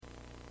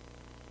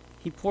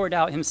He poured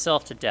out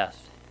himself to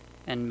death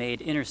and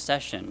made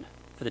intercession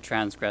for the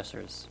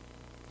transgressors.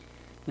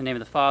 In the name of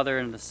the Father,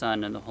 and of the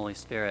Son, and the Holy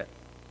Spirit.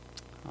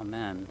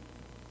 Amen.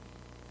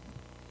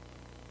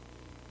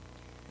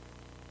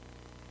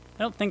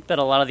 I don't think that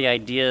a lot of the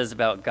ideas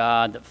about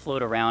God that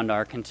float around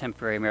our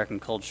contemporary American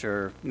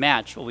culture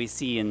match what we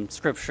see in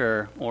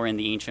Scripture or in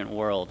the ancient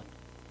world.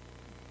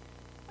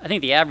 I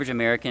think the average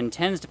American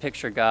tends to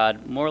picture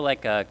God more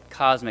like a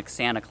cosmic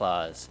Santa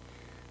Claus,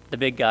 the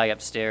big guy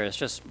upstairs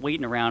just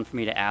waiting around for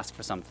me to ask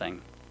for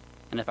something.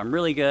 And if I'm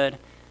really good, or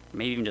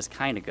maybe even just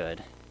kind of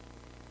good,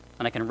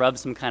 then I can rub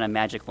some kind of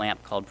magic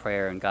lamp called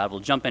prayer, and God will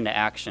jump into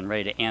action,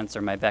 ready to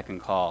answer my beck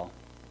and call.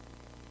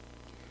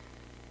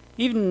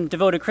 Even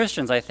devoted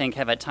Christians, I think,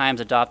 have at times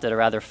adopted a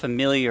rather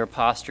familiar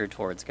posture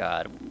towards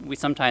God. We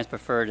sometimes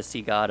prefer to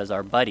see God as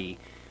our buddy,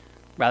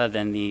 rather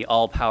than the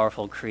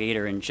all-powerful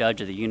creator and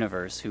judge of the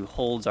universe who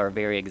holds our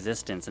very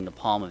existence in the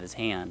palm of his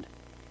hand.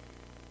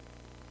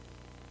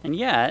 And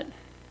yet,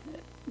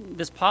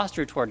 this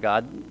posture toward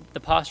God, the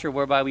posture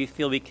whereby we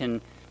feel we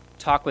can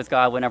talk with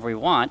God whenever we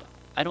want,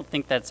 I don't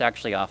think that's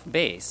actually off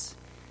base.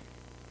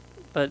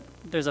 But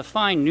there's a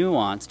fine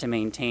nuance to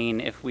maintain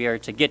if we are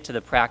to get to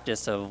the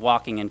practice of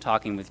walking and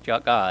talking with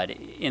God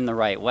in the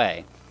right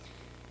way.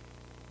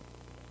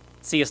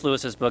 C.S.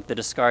 Lewis's book, The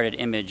Discarded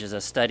Image, is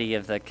a study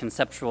of the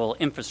conceptual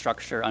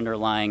infrastructure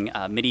underlying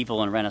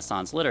medieval and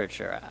Renaissance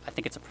literature. I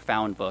think it's a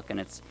profound book, and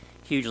it's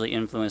hugely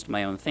influenced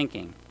my own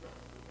thinking.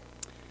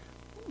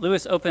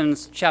 Lewis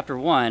opens chapter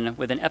 1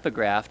 with an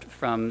epigraph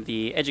from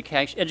the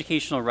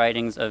educational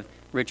writings of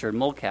Richard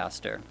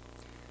Mulcaster.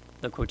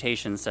 The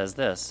quotation says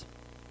this: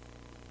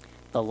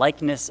 "The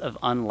likeness of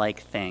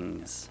unlike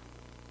things."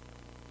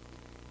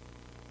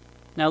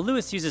 Now,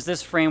 Lewis uses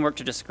this framework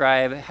to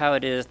describe how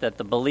it is that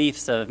the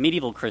beliefs of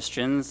medieval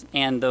Christians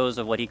and those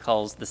of what he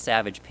calls the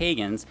savage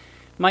pagans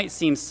might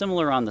seem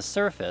similar on the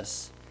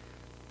surface,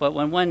 but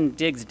when one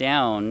digs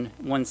down,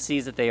 one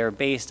sees that they are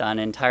based on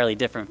entirely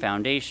different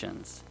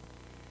foundations.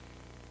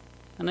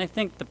 And I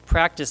think the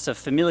practice of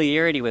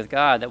familiarity with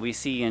God that we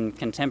see in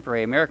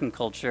contemporary American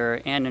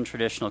culture and in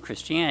traditional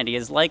Christianity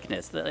is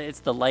likeness. It's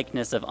the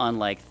likeness of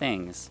unlike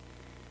things.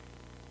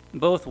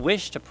 Both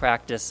wish to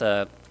practice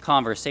a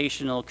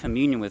conversational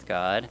communion with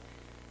God,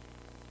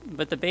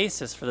 but the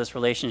basis for this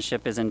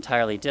relationship is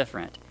entirely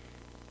different.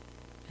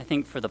 I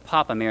think for the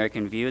pop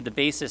American view, the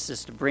basis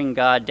is to bring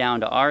God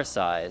down to our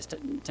size,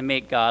 to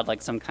make God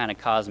like some kind of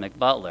cosmic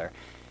butler.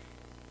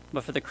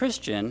 But for the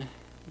Christian,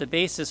 the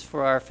basis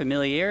for our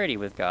familiarity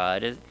with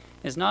God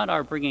is not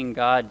our bringing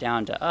God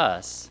down to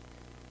us,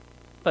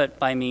 but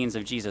by means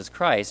of Jesus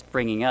Christ,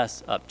 bringing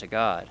us up to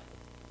God.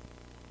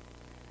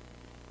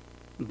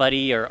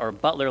 Buddy or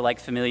butler-like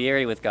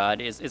familiarity with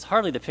God is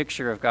hardly the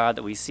picture of God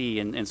that we see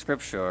in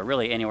Scripture or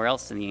really anywhere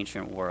else in the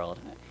ancient world.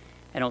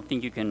 I don't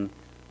think you can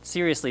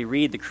seriously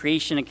read the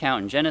creation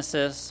account in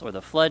Genesis or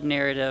the flood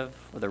narrative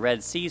or the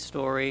Red Sea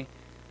story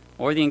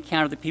or the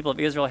encounter the people of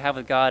Israel have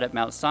with God at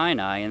Mount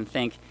Sinai and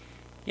think,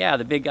 yeah,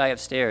 the big guy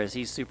upstairs,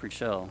 he's super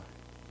chill.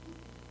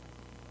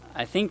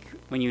 I think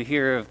when you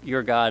hear of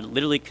your God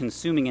literally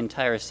consuming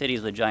entire cities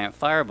with a giant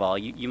fireball,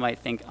 you might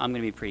think, I'm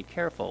going to be pretty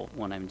careful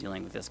when I'm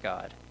dealing with this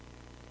God.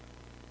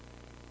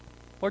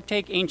 Or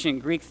take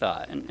ancient Greek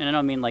thought, and I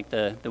don't mean like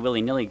the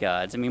willy-nilly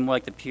gods, I mean more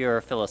like the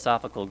pure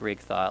philosophical Greek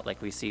thought like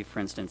we see, for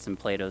instance, in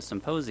Plato's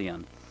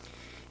Symposium.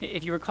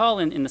 If you recall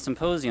in the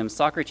Symposium,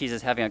 Socrates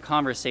is having a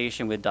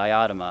conversation with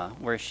Diotima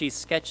where she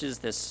sketches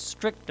this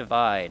strict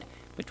divide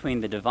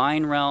between the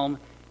divine realm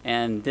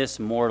and this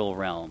mortal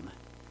realm.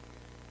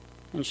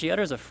 And she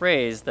utters a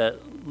phrase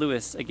that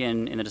Lewis,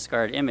 again in The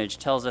Discarded Image,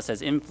 tells us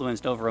has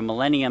influenced over a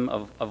millennium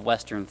of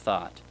Western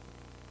thought.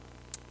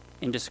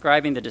 In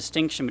describing the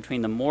distinction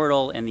between the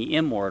mortal and the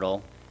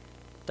immortal,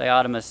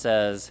 Diotima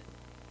says,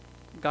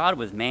 God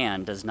with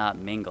man does not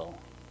mingle.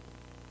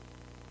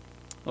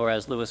 Or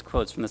as Lewis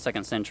quotes from the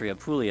 2nd century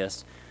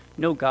Apuleius,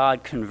 no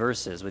God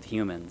converses with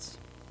humans.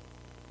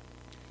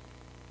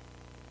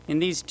 In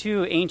these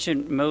two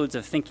ancient modes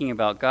of thinking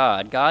about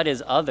God, God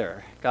is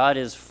other, God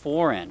is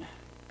foreign,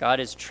 God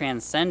is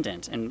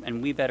transcendent,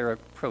 and we better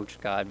approach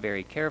God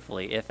very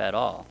carefully, if at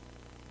all.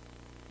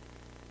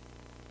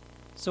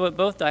 So what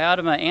both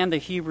Diotima and the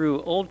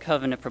Hebrew Old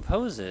Covenant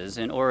proposes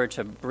in order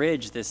to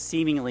bridge this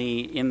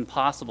seemingly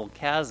impossible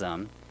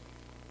chasm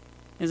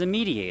is a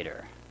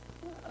mediator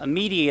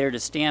to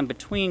stand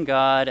between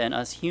God and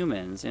us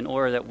humans in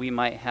order that we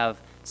might have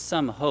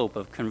some hope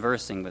of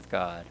conversing with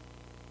God.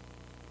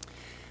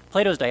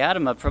 Plato's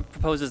Diotima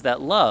proposes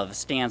that love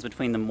stands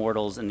between the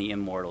mortals and the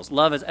immortals.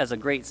 Love is as a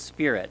great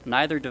spirit,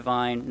 neither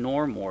divine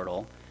nor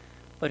mortal,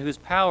 but whose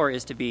power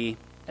is to be,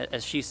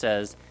 as she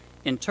says,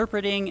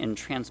 interpreting and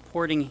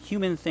transporting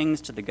human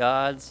things to the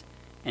gods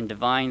and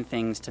divine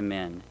things to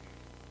men,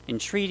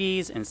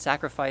 entreaties and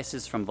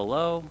sacrifices from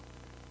below,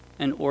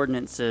 and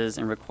ordinances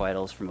and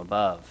requitals from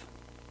above.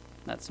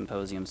 That's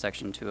Symposium,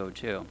 section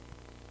 202.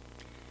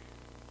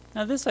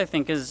 Now this, I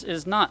think,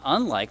 is not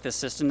unlike the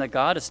system that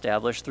God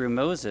established through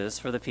Moses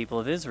for the people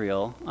of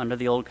Israel under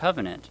the Old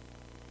Covenant.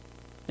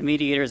 The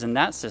mediators in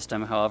that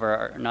system, however,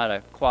 are not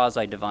a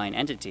quasi-divine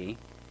entity,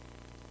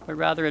 but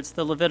rather it's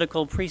the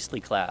Levitical priestly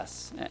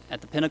class,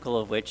 at the pinnacle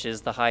of which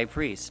is the high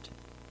priest.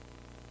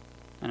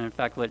 And in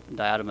fact, what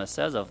Diotima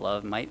says of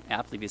love might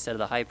aptly be said of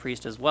the high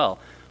priest as well,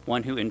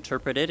 one who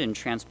interpreted and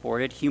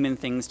transported human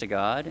things to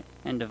God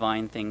and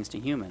divine things to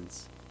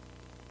humans.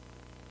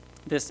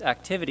 This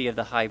activity of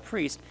the high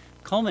priest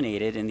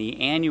culminated in the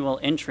annual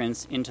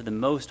entrance into the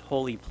most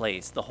holy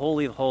place, the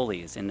Holy of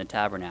Holies in the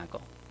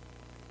tabernacle.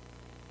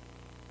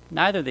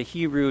 Neither the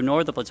Hebrew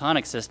nor the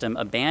Platonic system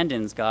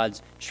abandons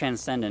God's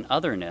transcendent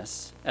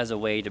otherness as a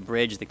way to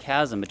bridge the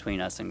chasm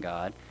between us and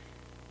God,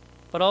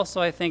 but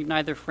also I think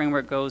neither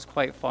framework goes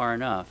quite far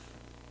enough.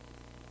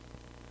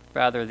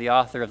 Rather, the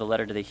author of the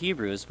letter to the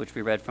Hebrews, which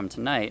we read from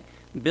tonight,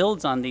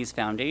 builds on these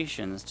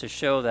foundations to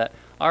show that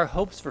our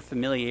hopes for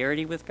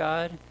familiarity with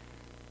God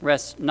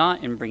rest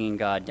not in bringing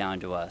God down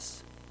to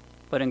us,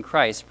 but in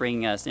Christ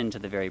bringing us into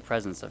the very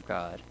presence of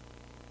God.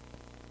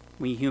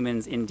 We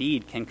humans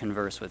indeed can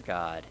converse with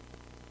God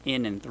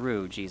in and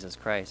through Jesus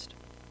Christ.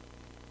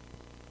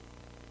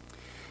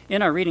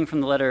 In our reading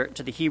from the letter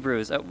to the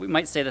Hebrews, we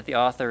might say that the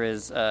author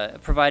is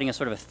providing a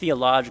sort of a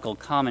theological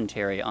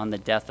commentary on the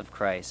death of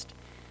Christ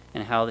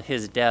and how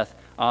his death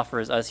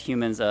offers us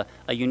humans a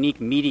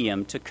unique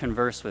medium to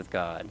converse with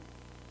God.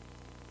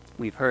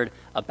 We've heard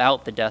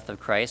about the death of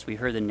Christ. We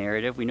heard the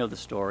narrative. We know the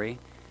story.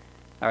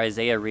 Our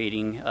Isaiah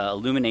reading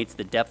illuminates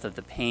the depth of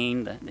the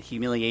pain, the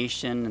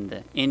humiliation, and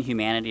the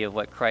inhumanity of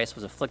what Christ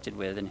was afflicted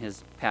with in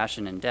his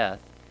passion and death.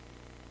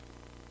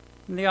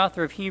 And the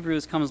author of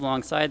Hebrews comes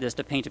alongside this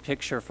to paint a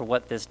picture for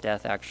what this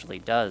death actually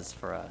does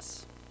for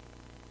us.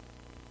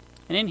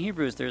 And in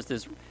Hebrews, there's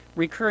this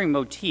recurring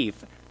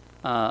motif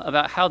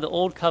about how the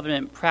Old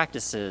Covenant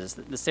practices,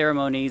 the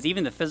ceremonies,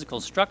 even the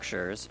physical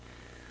structures,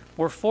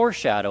 were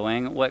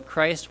foreshadowing what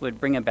Christ would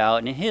bring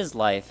about in his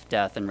life,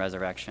 death, and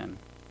resurrection.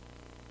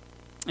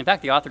 In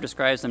fact, the author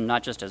describes them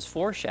not just as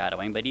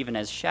foreshadowing, but even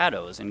as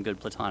shadows in good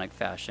Platonic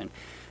fashion.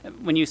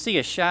 When you see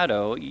a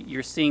shadow,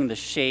 you're seeing the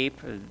shape,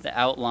 the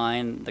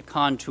outline, the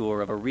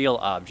contour of a real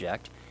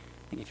object.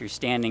 If you're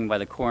standing by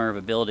the corner of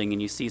a building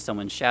and you see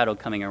someone's shadow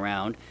coming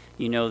around,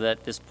 you know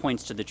that this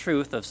points to the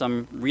truth of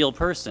some real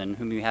person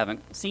whom you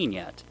haven't seen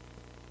yet.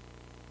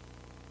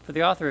 For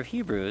the author of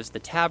Hebrews, the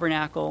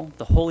tabernacle,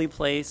 the holy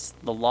place,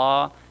 the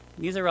law,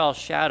 these are all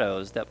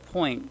shadows that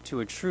point to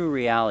a true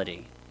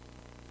reality.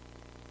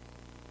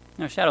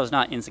 Now, shadow is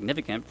not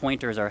insignificant.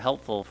 Pointers are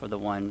helpful for the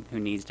one who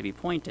needs to be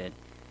pointed,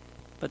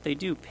 but they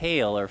do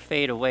pale or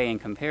fade away in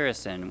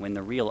comparison when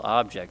the real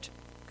object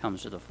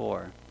comes to the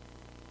fore.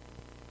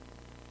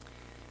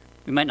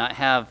 We might not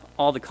have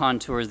all the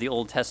contours of the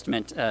Old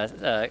Testament,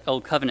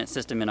 Old Covenant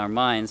system in our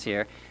minds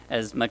here,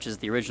 as much as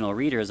the original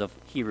readers of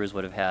Hebrews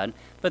would have had,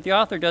 but the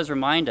author does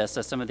remind us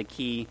of some of the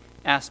key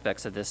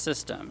aspects of this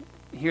system.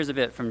 Here's a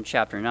bit from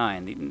chapter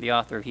 9. The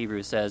author of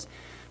Hebrews says,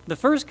 "The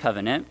first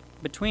covenant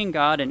between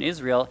God and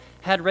Israel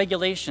had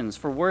regulations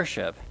for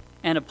worship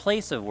and a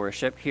place of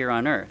worship here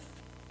on earth.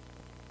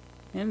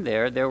 In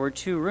there were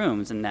 2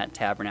 rooms in that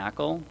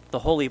tabernacle, the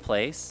holy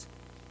place,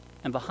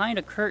 and behind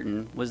a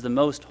curtain was the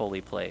most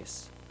holy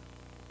place."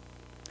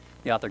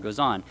 The author goes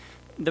on,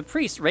 "The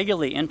priests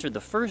regularly entered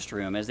the first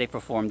room as they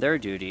performed their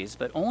duties,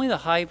 but only the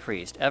high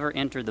priest ever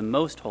entered the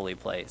most holy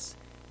place,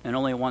 and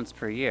only once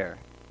per year.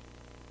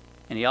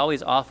 And he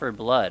always offered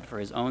blood for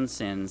his own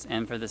sins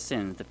and for the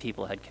sins the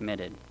people had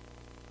committed."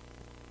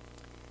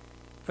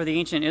 For the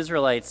ancient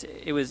Israelites,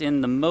 it was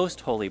in the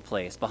most holy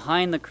place,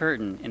 behind the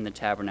curtain in the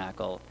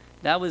tabernacle.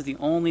 That was the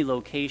only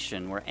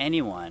location where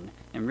anyone,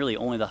 and really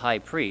only the high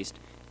priest,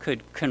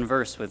 could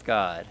converse with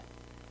God.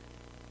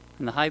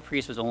 And the high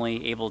priest was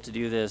only able to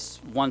do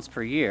this once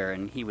per year,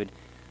 and he would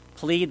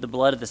plead the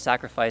blood of the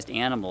sacrificed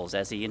animals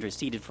as he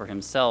interceded for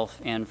himself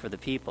and for the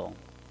people.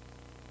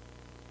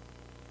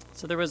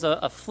 So there was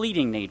a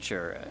fleeting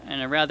nature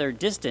and a rather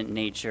distant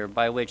nature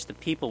by which the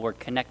people were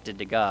connected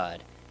to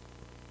God.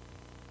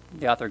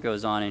 The author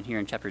goes on in here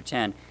in chapter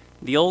 10,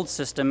 "The old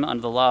system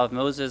under the law of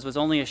Moses was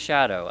only a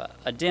shadow,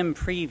 a dim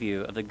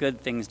preview of the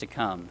good things to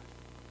come.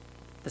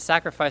 The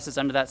sacrifices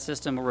under that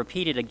system were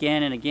repeated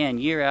again and again,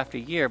 year after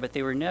year, but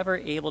they were never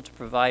able to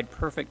provide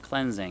perfect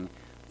cleansing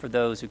for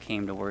those who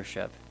came to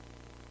worship."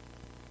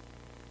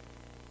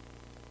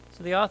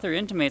 So the author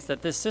intimates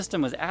that this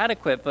system was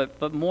adequate,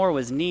 but more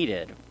was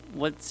needed.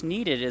 What's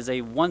needed is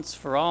a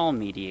once-for-all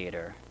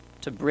mediator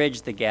to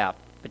bridge the gap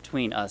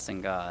between us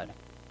and God.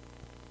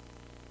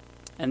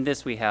 And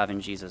this we have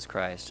in Jesus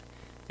Christ.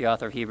 The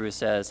author of Hebrews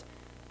says,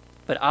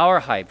 "But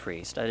our high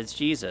priest, that is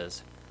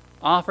Jesus,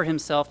 offered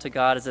himself to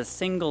God as a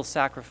single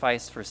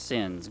sacrifice for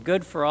sins,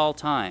 good for all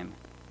time.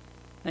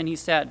 Then he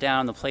sat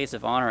down in the place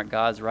of honor at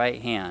God's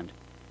right hand.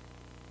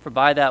 For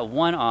by that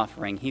one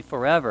offering he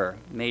forever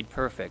made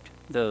perfect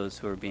those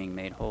who are being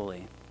made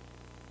holy."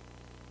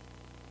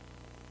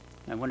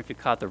 I wonder if you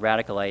caught the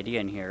radical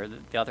idea in here.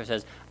 The author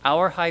says,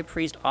 our high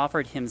priest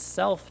offered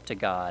himself to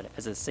God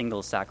as a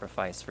single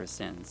sacrifice for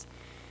sins.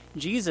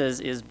 Jesus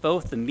is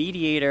both the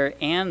mediator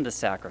and the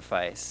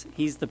sacrifice.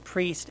 He's the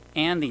priest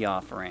and the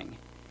offering.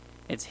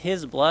 It's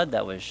his blood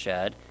that was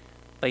shed,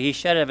 but he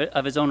shed it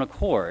of his own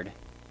accord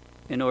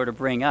in order to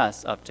bring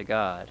us up to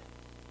God.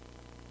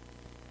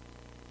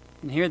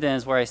 And here then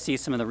is where I see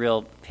some of the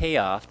real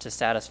payoff to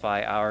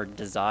satisfy our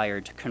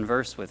desire to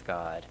converse with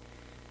God.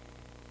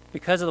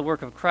 Because of the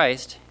work of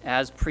Christ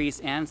as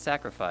priest and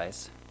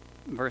sacrifice,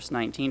 verse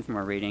 19 from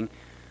our reading,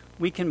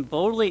 we can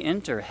boldly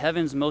enter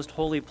heaven's most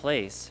holy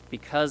place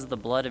because of the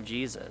blood of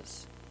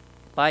Jesus.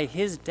 By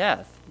his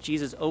death,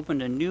 Jesus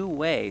opened a new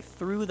way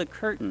through the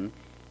curtain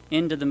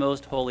into the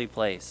most holy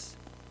place.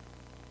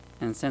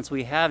 And since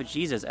we have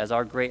Jesus as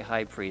our great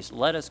high priest,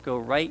 let us go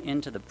right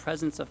into the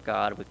presence of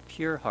God with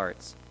pure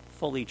hearts,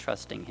 fully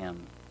trusting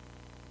him.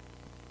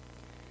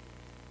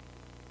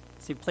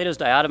 See, Plato's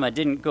diadema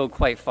didn't go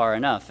quite far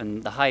enough,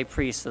 and the high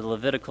priest of the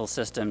Levitical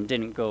system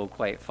didn't go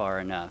quite far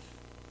enough.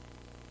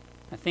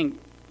 I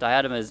think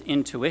diadema's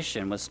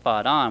intuition was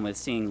spot on with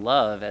seeing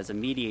love as a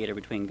mediator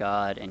between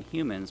God and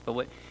humans, but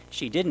what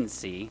she didn't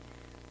see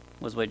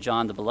was what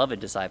John, the beloved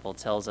disciple,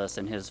 tells us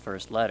in his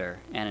first letter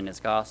and in his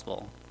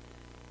gospel,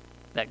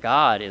 that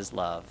God is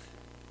love,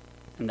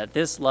 and that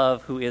this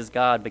love, who is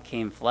God,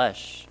 became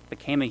flesh,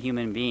 became a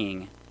human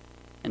being,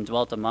 and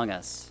dwelt among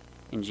us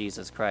in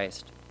Jesus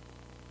Christ.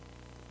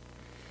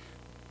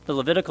 The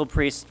Levitical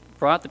priests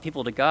brought the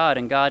people to God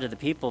and God to the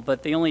people,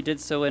 but they only did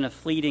so in a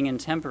fleeting and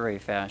temporary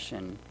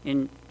fashion.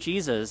 In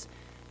Jesus,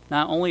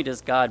 not only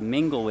does God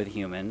mingle with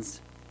humans,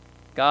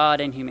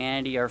 God and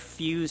humanity are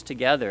fused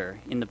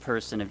together in the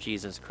person of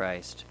Jesus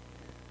Christ,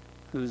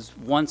 whose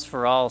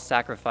once-for-all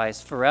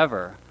sacrifice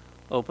forever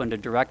opened a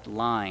direct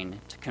line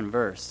to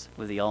converse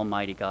with the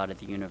Almighty God of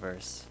the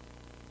universe.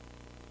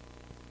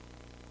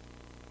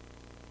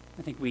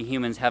 I think we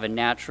humans have a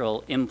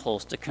natural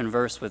impulse to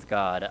converse with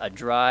God, a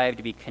drive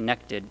to be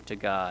connected to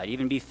God,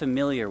 even be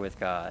familiar with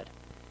God.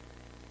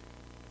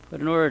 But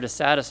in order to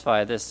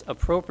satisfy this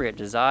appropriate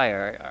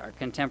desire, our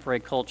contemporary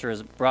culture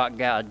has brought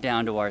God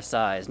down to our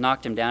size,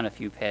 knocked him down a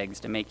few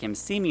pegs to make him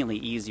seemingly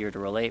easier to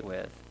relate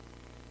with.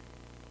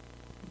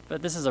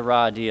 But this is a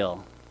raw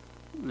deal.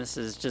 This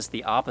is just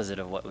the opposite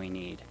of what we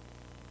need.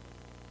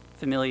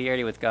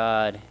 Familiarity with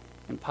God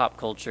in pop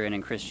culture and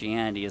in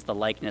Christianity is the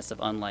likeness of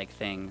unlike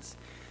things.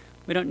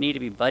 We don't need to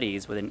be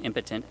buddies with an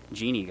impotent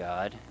genie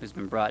God who's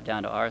been brought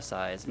down to our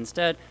size.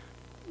 Instead,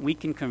 we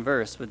can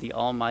converse with the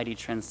almighty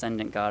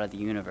transcendent God of the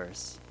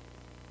universe,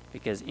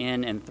 because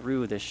in and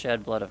through the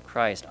shed blood of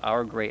Christ,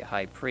 our great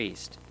high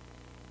priest,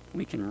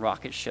 we can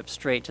rocket ship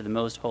straight to the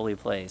most holy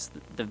place,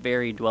 the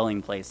very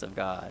dwelling place of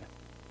God.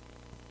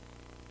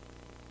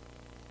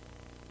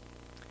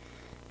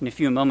 In a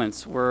few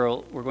moments,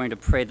 we're going to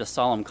pray the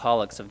solemn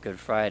collects of Good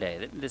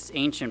Friday. This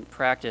ancient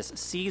practice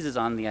seizes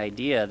on the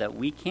idea that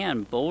we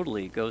can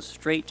boldly go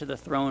straight to the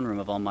throne room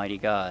of Almighty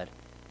God.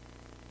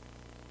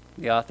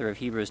 The author of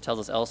Hebrews tells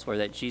us elsewhere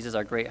that Jesus,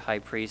 our great high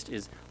priest,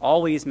 is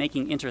always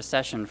making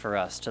intercession for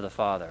us to the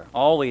Father,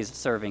 always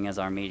serving as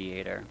our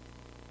mediator.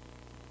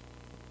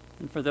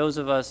 And for those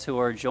of us who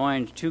are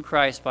joined to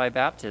Christ by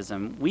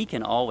baptism, we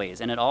can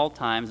always, and at all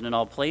times and in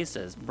all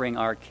places, bring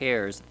our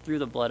cares through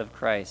the blood of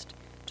Christ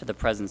to the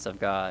presence of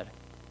God.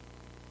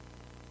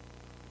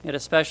 Yet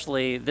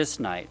especially this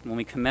night, when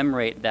we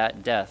commemorate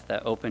that death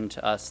that opened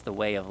to us the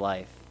way of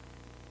life,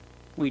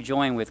 we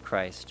join with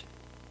Christ,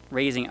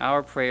 raising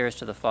our prayers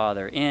to the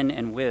Father in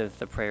and with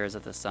the prayers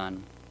of the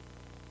Son.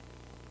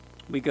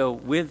 We go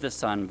with the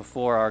Son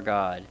before our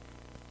God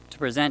to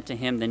present to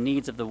him the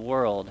needs of the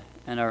world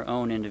and our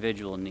own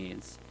individual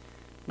needs,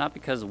 not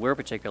because we're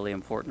particularly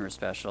important or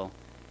special,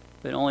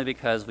 but only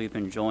because we've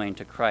been joined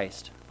to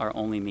Christ, our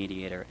only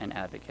mediator and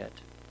advocate.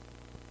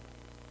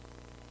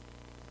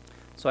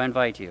 So I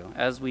invite you,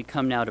 as we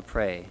come now to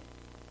pray,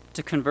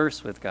 to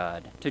converse with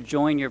God, to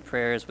join your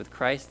prayers with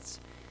Christ's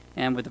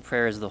and with the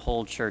prayers of the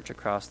whole church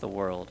across the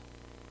world,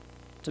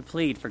 to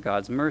plead for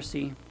God's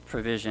mercy,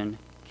 provision,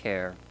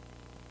 care,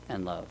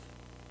 and love.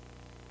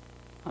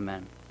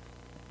 Amen.